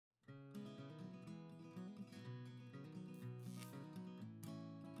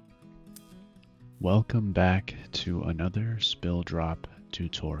Welcome back to another spill drop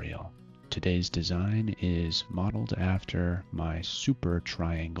tutorial. Today's design is modeled after my Super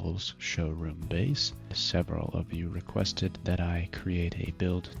Triangles showroom base. Several of you requested that I create a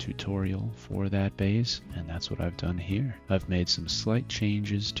build tutorial for that base, and that's what I've done here. I've made some slight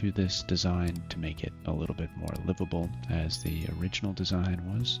changes to this design to make it a little bit more livable, as the original design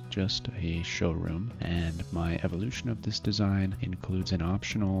was just a showroom, and my evolution of this design includes an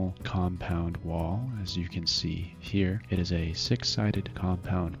optional compound wall. As you can see here, it is a 6-sided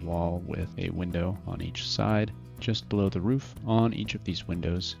compound wall with a window on each side. Just below the roof on each of these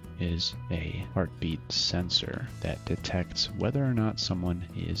windows is a heartbeat sensor that detects whether or not someone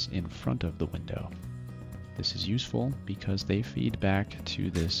is in front of the window. This is useful because they feed back to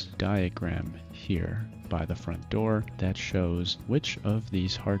this diagram here by the front door that shows which of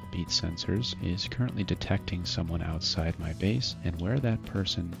these heartbeat sensors is currently detecting someone outside my base and where that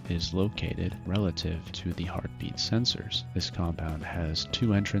person is located relative to the heartbeat sensors. This compound has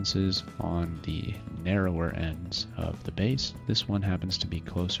 2 entrances on the narrower ends of the base. This one happens to be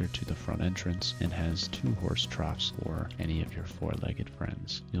closer to the front entrance and has 2 horse troughs for any of your 4-legged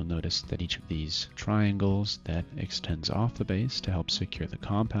friends. You'll notice that each of these triangles that extends off the base to help secure the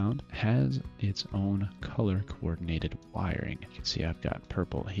compound has its own color coordinated wiring. You can see I've got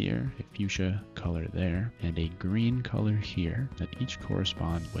purple here, a fuchsia color there, and a green color here that each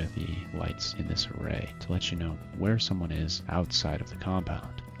correspond with the lights in this array to let you know where someone is outside of the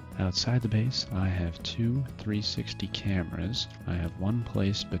compound. Outside the base, I have 2 360 cameras. I have one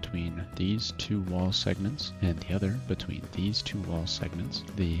placed between these 2 wall segments and the other between these 2 wall segments.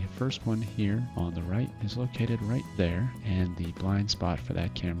 The first one here on the right is located right there, and the blind spot for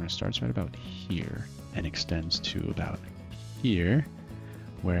that camera starts right about here and extends to about here,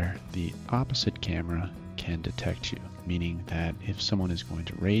 where the opposite camera can detect you, meaning that if someone is going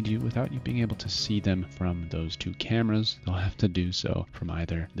to raid you without you being able to see them from those 2 cameras, they'll have to do so from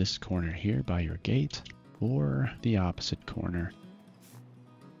either this corner here by your gate or the opposite corner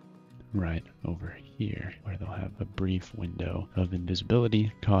right over here, where they'll have a brief window of invisibility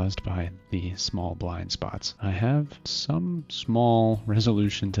caused by the small blind spots. I have some small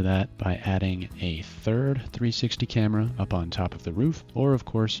resolution to that by adding a 3rd 360 camera up on top of the roof, or of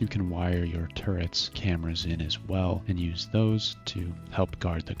course you can wire your turret's cameras in as well and use those to help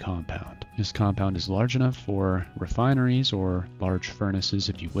guard the compound. This compound is large enough for refineries or large furnaces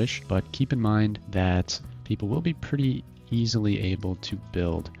if you wish, but keep in mind that people will be pretty easily able to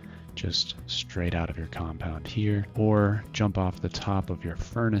build just straight out of your compound here, or jump off the top of your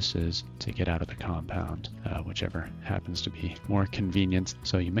furnaces to get out of the compound, whichever happens to be more convenient.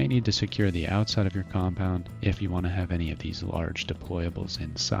 So you may need to secure the outside of your compound if you want to have any of these large deployables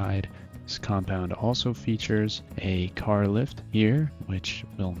inside. This compound also features a car lift here, which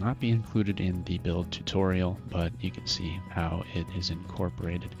will not be included in the build tutorial, but you can see how it is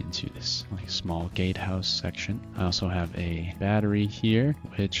incorporated into this small gatehouse section. I also have a battery here,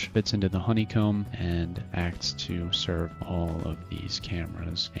 which fits into the honeycomb and acts to serve all of these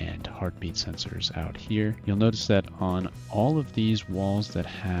cameras and heartbeat sensors out here. You'll notice that on all of these walls that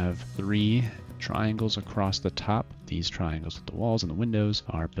have 3 triangles across the top, these triangles with the walls and the windows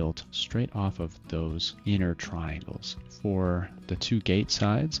are built straight off of those inner triangles. For the 2 gate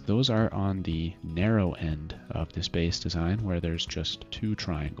sides, those are on the narrow end of this base design where there's just 2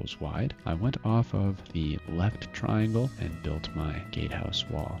 triangles wide. I went off of the left triangle and built my gatehouse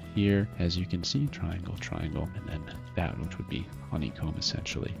wall here. As you can see, triangle, triangle, and then that, which would be honeycomb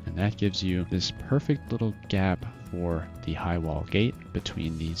essentially. And that gives you this perfect little gap for the high wall gate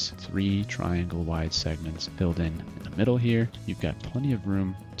between these 3 triangle wide segments filled in the middle here. You've got plenty of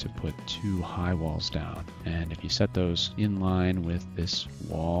room to put 2 high walls down, and if you set those in line with this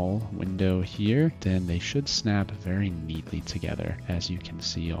wall window here, then they should snap very neatly together, as you can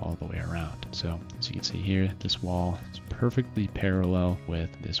see all the way around. So as you can see here, this wall is perfectly parallel with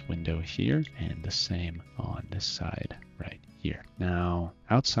this window here, and the same on this side right here. Now,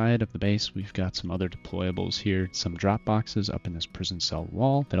 outside of the base, we've got some other deployables here, some drop boxes up in this prison cell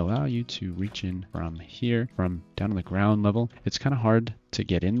wall that allow you to reach in from here, from down on the ground level. It's kind of hard to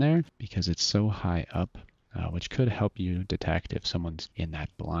get in there because it's so high up, which could help you detect if someone's in that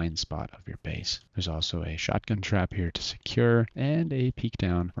blind spot of your base. There's also a shotgun trap here to secure and a peek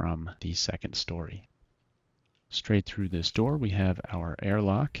down from the 2nd story. Straight through this door, we have our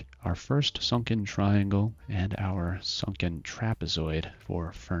airlock, our first sunken triangle, and our sunken trapezoid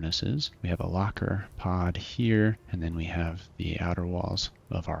for furnaces. We have a locker pod here, and then we have the outer walls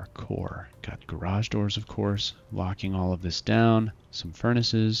of our core. Got garage doors, of course, locking all of this down, some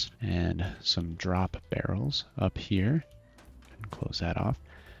furnaces, and some drop barrels up here. And close that off.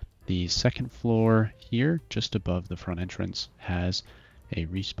 The second floor here, just above the front entrance, has a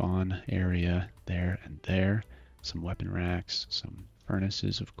respawn area there and there, some weapon racks, some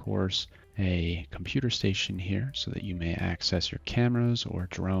furnaces, of course, a computer station here so that you may access your cameras or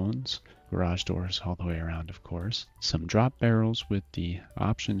drones, garage doors all the way around, of course, some drop barrels with the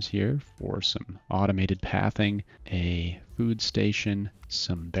options here for some automated pathing, a food station,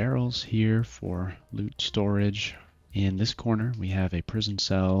 some barrels here for loot storage. In this corner, we have a prison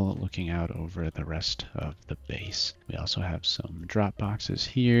cell looking out over the rest of the base. We also have some drop boxes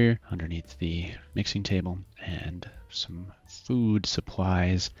here underneath the mixing table and some food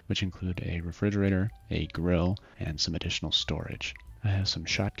supplies, which include a refrigerator, a grill, and some additional storage. I have some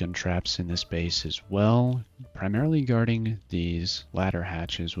shotgun traps in this base as well, primarily guarding these ladder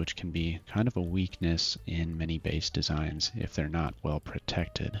hatches, which can be kind of a weakness in many base designs if they're not well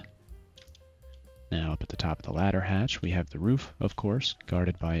protected. Now up at the top of the ladder hatch, we have the roof, of course,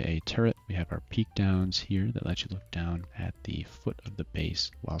 guarded by a turret. We have our peak downs here that let you look down at the foot of the base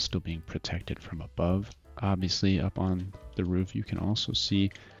while still being protected from above. Obviously, up on the roof, you can also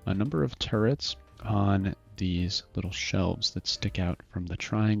see a number of turrets on these little shelves that stick out from the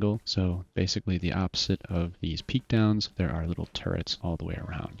triangle. So basically the opposite of these peak downs, there are little turrets all the way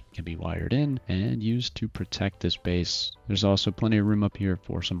around. Can be wired in and used to protect this base. There's also plenty of room up here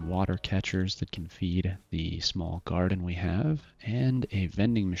for some water catchers that can feed the small garden we have, and a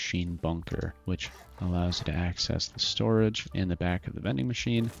vending machine bunker, which allows you to access the storage in the back of the vending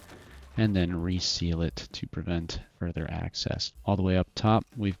machine and then reseal it to prevent further access. All the way up top,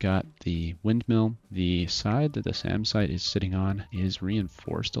 we've got the windmill. The side that the SAM site is sitting on is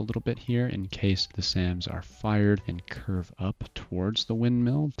reinforced a little bit here in case the SAMs are fired and curve up towards the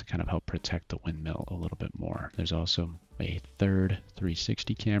windmill to kind of help protect the windmill a little bit more. There's also a third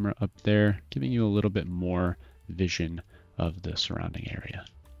 360 camera up there, giving you a little bit more vision of the surrounding area.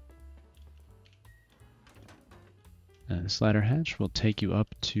 And this ladder hatch will take you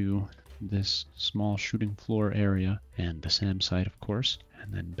up to this small shooting floor area and the SAM site, of course,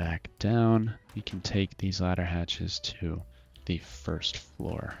 and then back down. We can take these ladder hatches to the first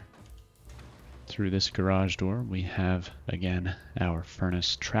floor. Through this garage door, we have, again, our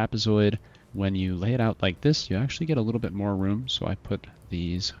furnace trapezoid. When you lay it out like this, you actually get a little bit more room, so I put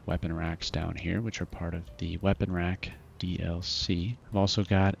these weapon racks down here, which are part of the weapon rack DLC. I've also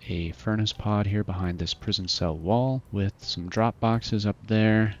got a furnace pod here behind this prison cell wall with some drop boxes up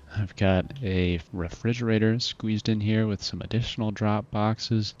there. I've got a refrigerator squeezed in here with some additional drop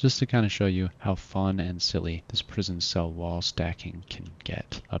boxes, just to kind of show you how fun and silly this prison cell wall stacking can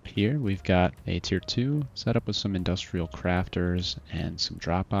get. Up here we've got a tier 2 set up with some industrial crafters and some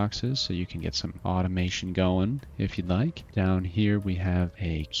drop boxes so you can get some automation going if you'd like. Down here we have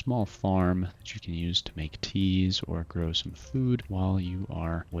a small farm that you can use to make teas or grow some food while you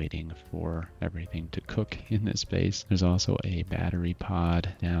are waiting for everything to cook in this base. There's also a battery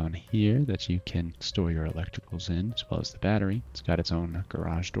pod down here that you can store your electricals in, as well as the battery. It's got its own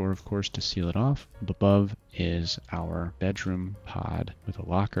garage door, of course, to seal it off. Up above is our bedroom pod with a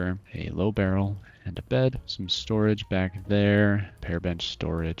locker, a low barrel, and a bed, some storage back there, pair bench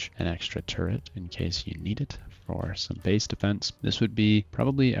storage, an extra turret in case you need it for some base defense. This would be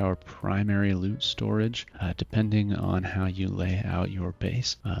probably our primary loot storage. Depending on how you lay out your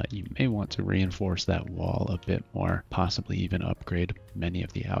base, you may want to reinforce that wall a bit more, possibly even upgrade many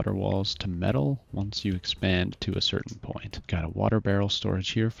of the outer walls to metal once you expand to a certain point. Got a water barrel storage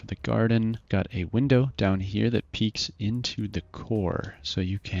here for the garden. Got a window down here that peeks into the core, so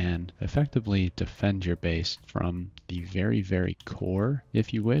you can effectively defend your base from the very, very core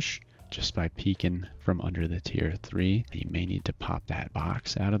if you wish, just by peeking from under the tier 3. You may need to pop that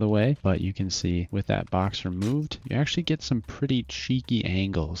box out of the way, but you can see with that box removed, you actually get some pretty cheeky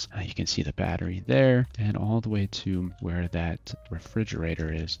angles. You can see the battery there and all the way to where that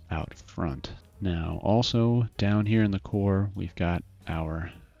refrigerator is out front. Now also down here in the core, we've got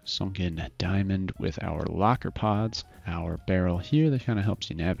our sunken diamond with our locker pods, our barrel here that kind of helps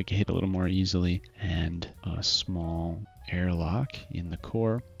you navigate a little more easily, and a small airlock in the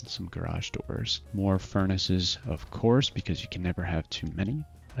core, some garage doors, more furnaces, of course, because you can never have too many.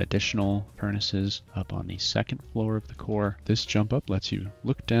 Additional furnaces up on the second floor of the core. This jump up lets you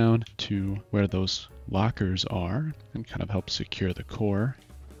look down to where those lockers are and kind of help secure the core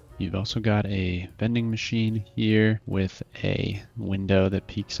You've also got a vending machine here with a window that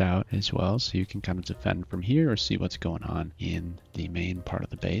peeks out as well, so you can kind of defend from here or see what's going on in the main part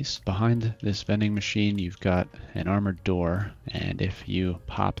of the base. Behind this vending machine, you've got an armored door, and if you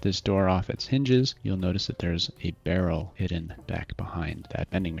pop this door off its hinges, you'll notice that there's a barrel hidden back behind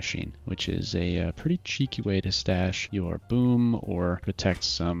that vending machine, which is a pretty cheeky way to stash your boom or protect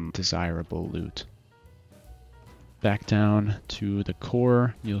some desirable loot. Back down to the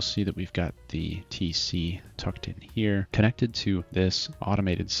core, you'll see that we've got the TC tucked in here, connected to this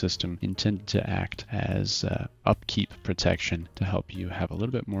automated system intended to act as upkeep protection to help you have a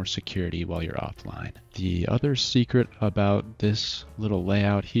little bit more security while you're offline. The other secret about this little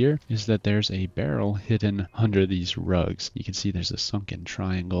layout here is that there's a barrel hidden under these rugs. You can see there's a sunken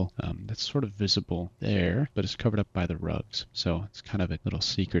triangle that's sort of visible there, but it's covered up by the rugs. So it's kind of a little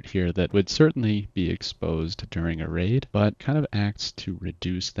secret here that would certainly be exposed during a raid, but kind of acts to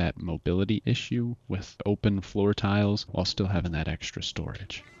reduce that mobility issue with open floor tiles while still having that extra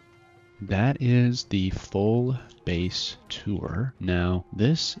storage. That is the full base tour. Now,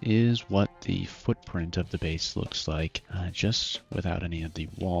 this is what the footprint of the base looks like, just without any of the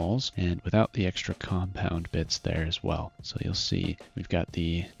walls and without the extra compound bits there as well. So you'll see we've got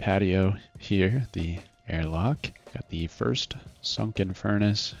the patio here, the airlock, got the first sunken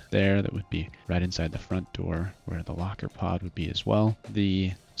furnace there that would be right inside the front door where the locker pod would be as well.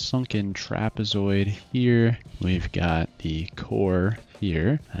 The sunken trapezoid here. We've got the core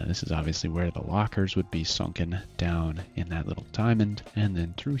here. This is obviously where the lockers would be sunken down in that little diamond. And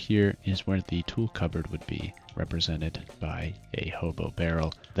then through here is where the tool cupboard would be, represented by a hobo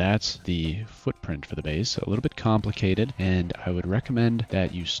barrel. That's the footprint for the base. A little bit complicated, and I would recommend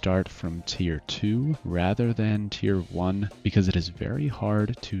that you start from tier 2 rather than tier 1 because it is very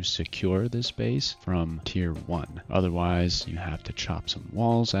hard to secure this base from tier 1. Otherwise, you have to chop some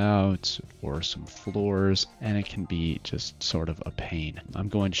walls out or some floors, and it can be just sort of a pain. I'm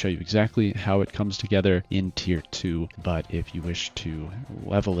going to show you exactly how it comes together in tier 2, but if you wish to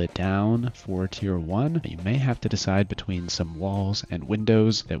level it down for tier 1, you may have to decide between some walls and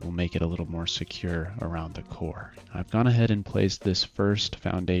windows that will make it a little more secure around the core. I've gone ahead and placed this first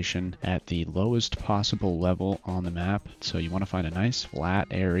foundation at the lowest possible level on the map, so you want to find a nice flat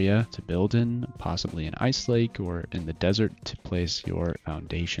area to build in, possibly an ice lake or in the desert to place your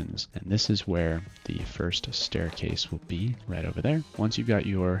foundations. And this is where the first staircase will be, right over there. Once you've got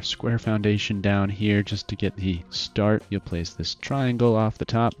your square foundation down here, just to get the start, you'll place this triangle off the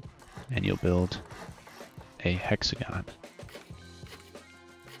top and you'll build a hexagon.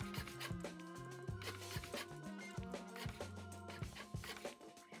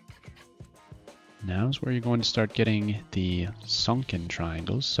 Now is where you're going to start getting the sunken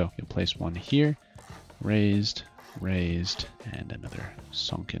triangles. So you'll place one here, raised, raised, and another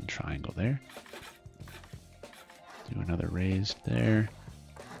sunken triangle there. Do another raised there,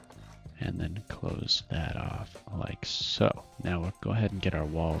 and then close that off like so. Now we'll go ahead and get our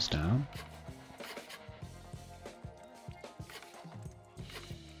walls down.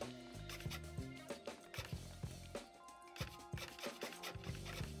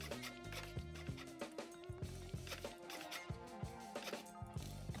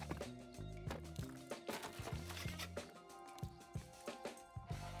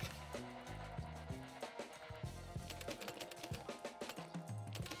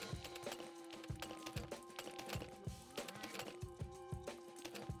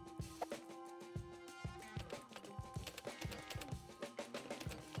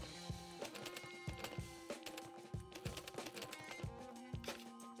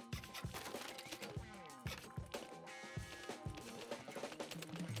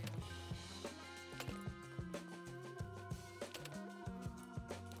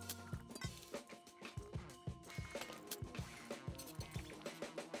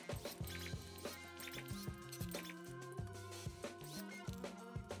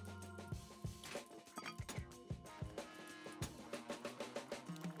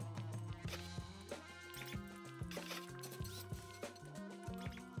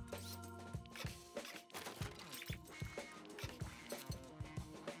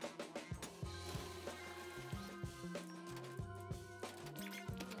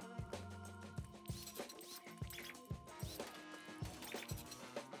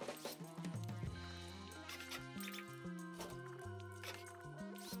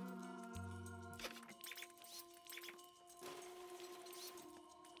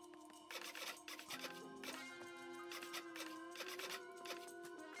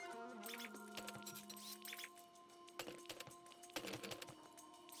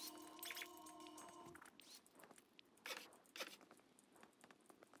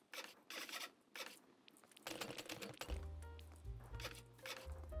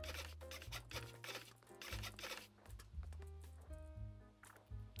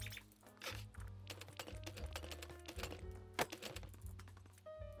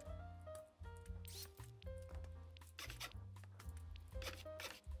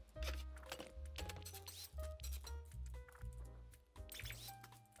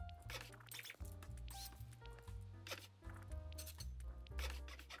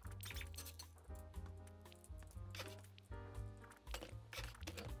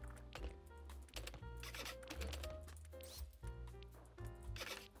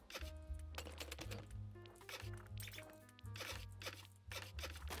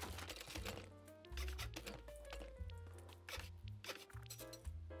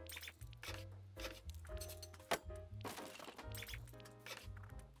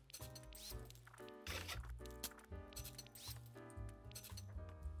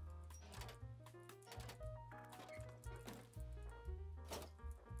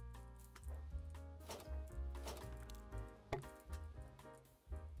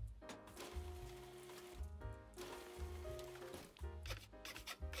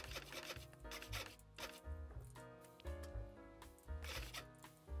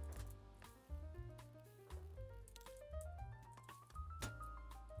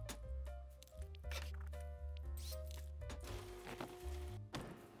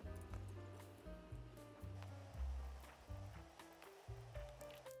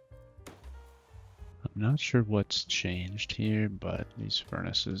 I'm not sure what's changed here, but these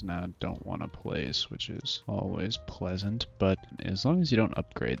furnaces now don't want to place, which is always pleasant. But as long as you don't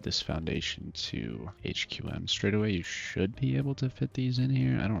upgrade this foundation to HQM straight away, you should be able to fit these in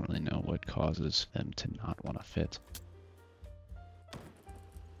here. I don't really know what causes them to not want to fit.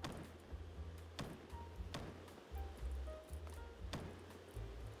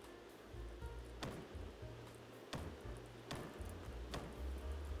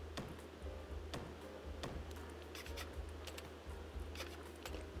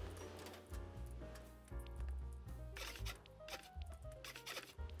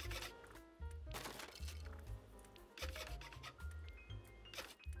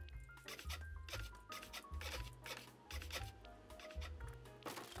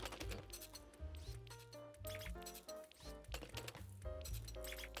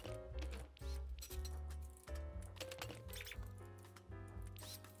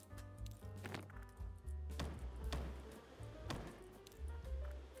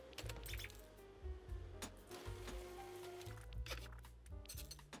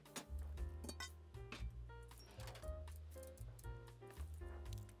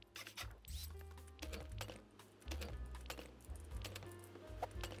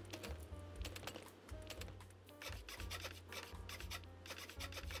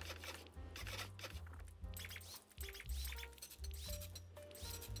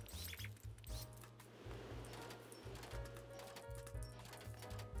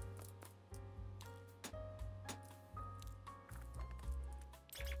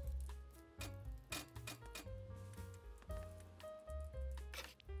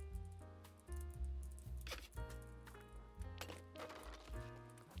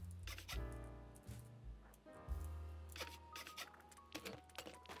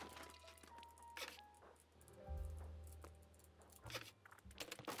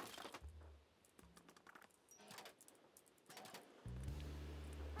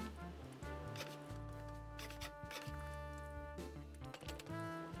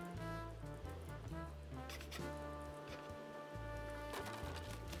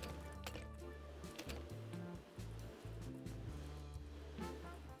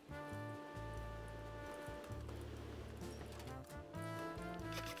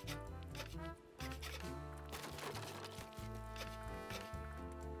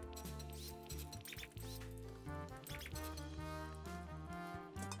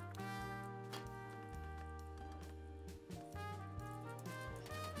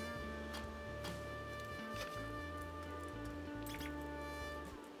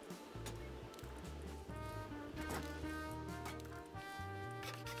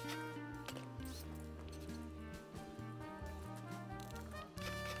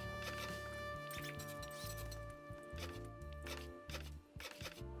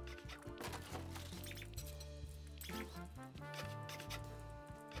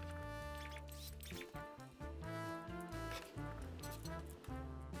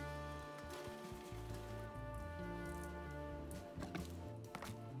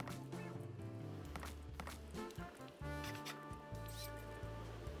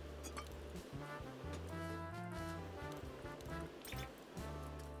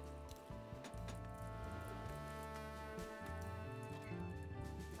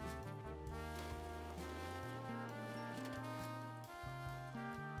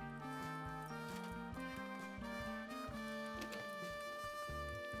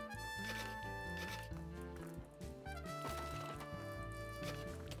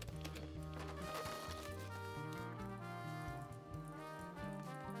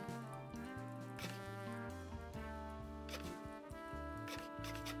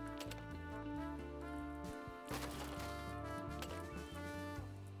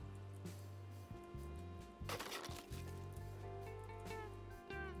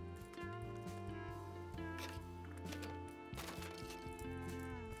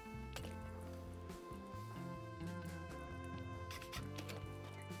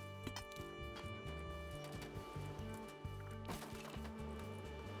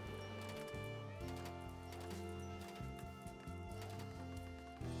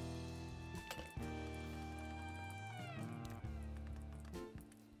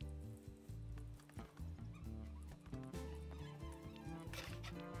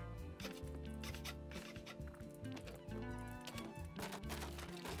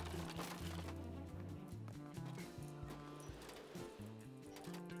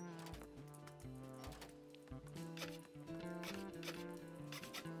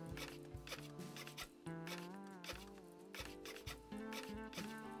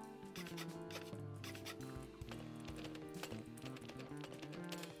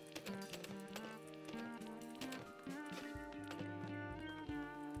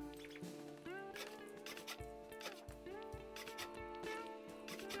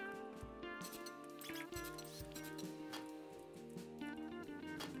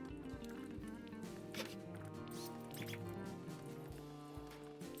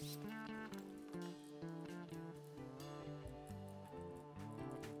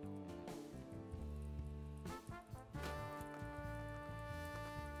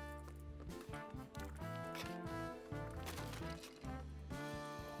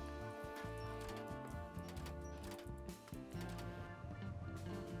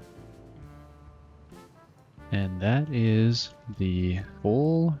 And that is the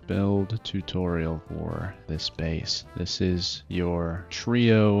full build tutorial for this base. This is your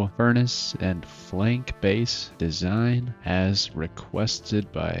trio furnace and flank base design as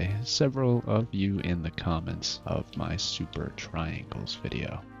requested by several of you in the comments of my super triangles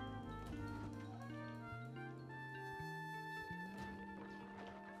video.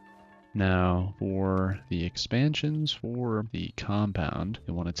 Now, for the expansions for the compound,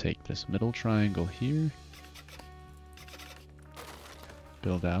 you'll want to take this middle triangle here,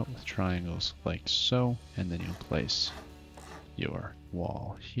 build out with triangles like so, and then you'll place your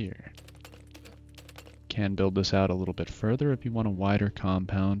wall here. Can build this out a little bit further if you want a wider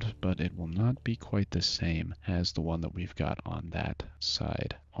compound, but it will not be quite the same as the one that we've got on that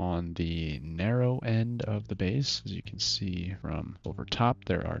side. On the narrow end of the base, as you can see from over top,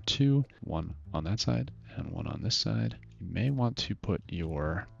 there are two, one on that side and one on this side. You may want to put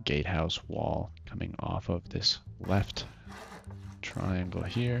your gatehouse wall coming off of this left triangle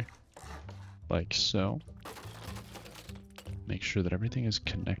here, like so. Make sure that everything is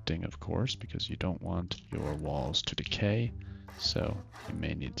connecting, of course, because you don't want your walls to decay. So you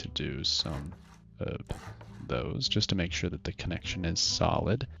may need to do some of those just to make sure that the connection is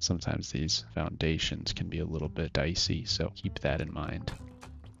solid. Sometimes these foundations can be a little bit dicey, so keep that in mind.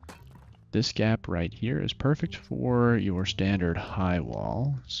 This gap right here is perfect for your standard high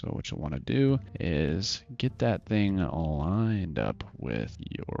wall. So what you'll want to do is get that thing lined up with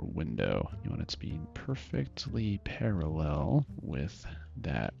your window. You want it to be perfectly parallel with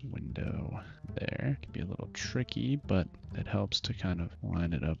that window there. It can be a little tricky, but it helps to kind of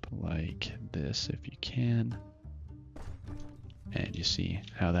line it up like this if you can. And you see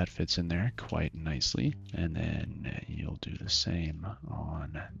how that fits in there quite nicely. And then you'll do the same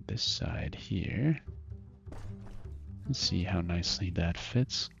on this side here. And see how nicely that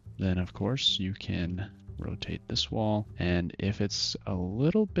fits. Then of course you can rotate this wall, and if it's a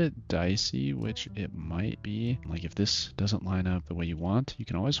little bit dicey, which it might be, like if this doesn't line up the way you want, you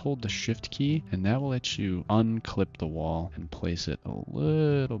can always hold the shift key and that will let you unclip the wall and place it a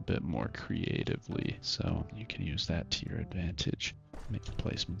little bit more creatively, so you can use that to your advantage. Make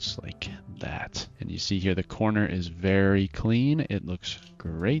placements like that, and you see here the corner is very clean, it looks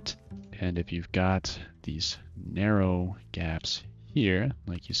great. And if you've got these narrow gaps here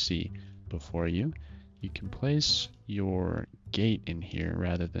like you see before you, you can place your gate in here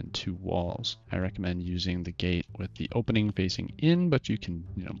rather than two walls. I recommend using the gate with the opening facing in, but you can,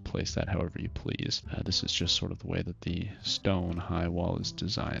 place that however you please. This is just sort of the way that the stone high wall is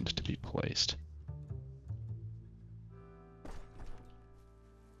designed to be placed.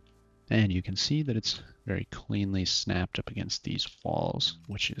 And you can see that it's very cleanly snapped up against these walls,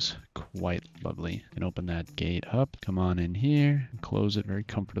 which is quite lovely. You can open that gate up, come on in here, and close it very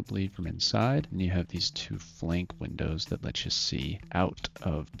comfortably from inside. And you have these two flank windows that let you see out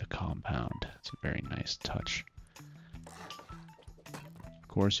of the compound. It's a very nice touch.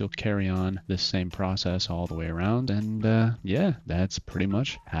 Of course, you'll carry on this same process all the way around, and yeah, that's pretty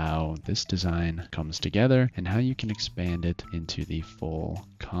much how this design comes together and how you can expand it into the full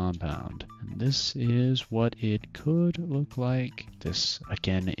compound. And this is what it could look like. This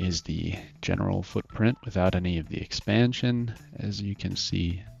again is the general footprint without any of the expansion, as you can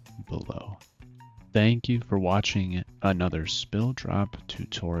see below. Thank you for watching another spill drop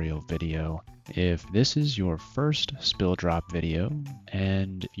tutorial video. If this is your first spill drop video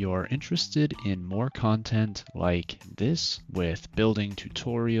and you're interested in more content like this with building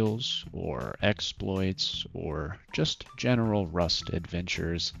tutorials or exploits or just general Rust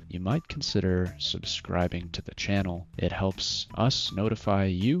adventures, you might consider subscribing to the channel. It helps us notify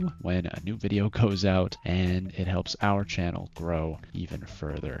you when a new video goes out, and it helps our channel grow even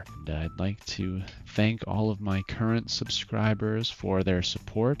further. And I'd like to thank all of my current subscribers for their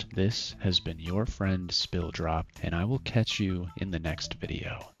support. This has been your friend Spilldrop, and I will catch you in the next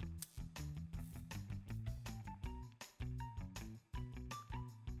video.